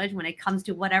our knowledge when it comes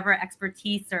to whatever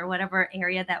expertise or whatever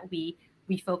area that we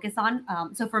focus on.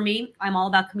 So for me, I'm all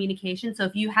about communication. So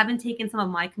if you haven't taken some of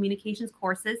my communications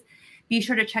courses, be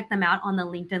sure to check them out on the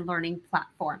LinkedIn Learning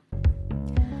platform.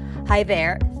 Hi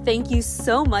there. Thank you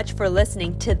so much for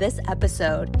listening to this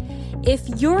episode. If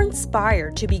you're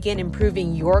inspired to begin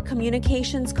improving your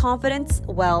communications confidence,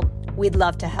 well, we'd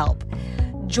love to help.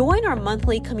 Join our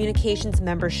monthly communications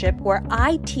membership where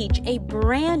I teach a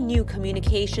brand new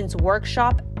communications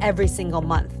workshop every single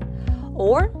month.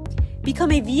 Or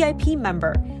become a VIP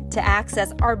member to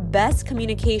access our best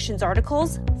communications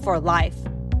articles for life.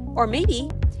 Or maybe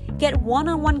get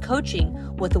one-on-one coaching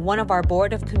with one of our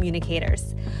board of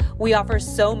communicators. We offer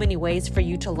so many ways for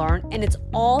you to learn, and it's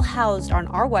all housed on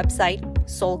our website,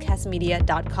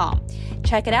 soulcastmedia.com.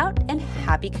 Check it out, and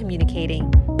happy communicating.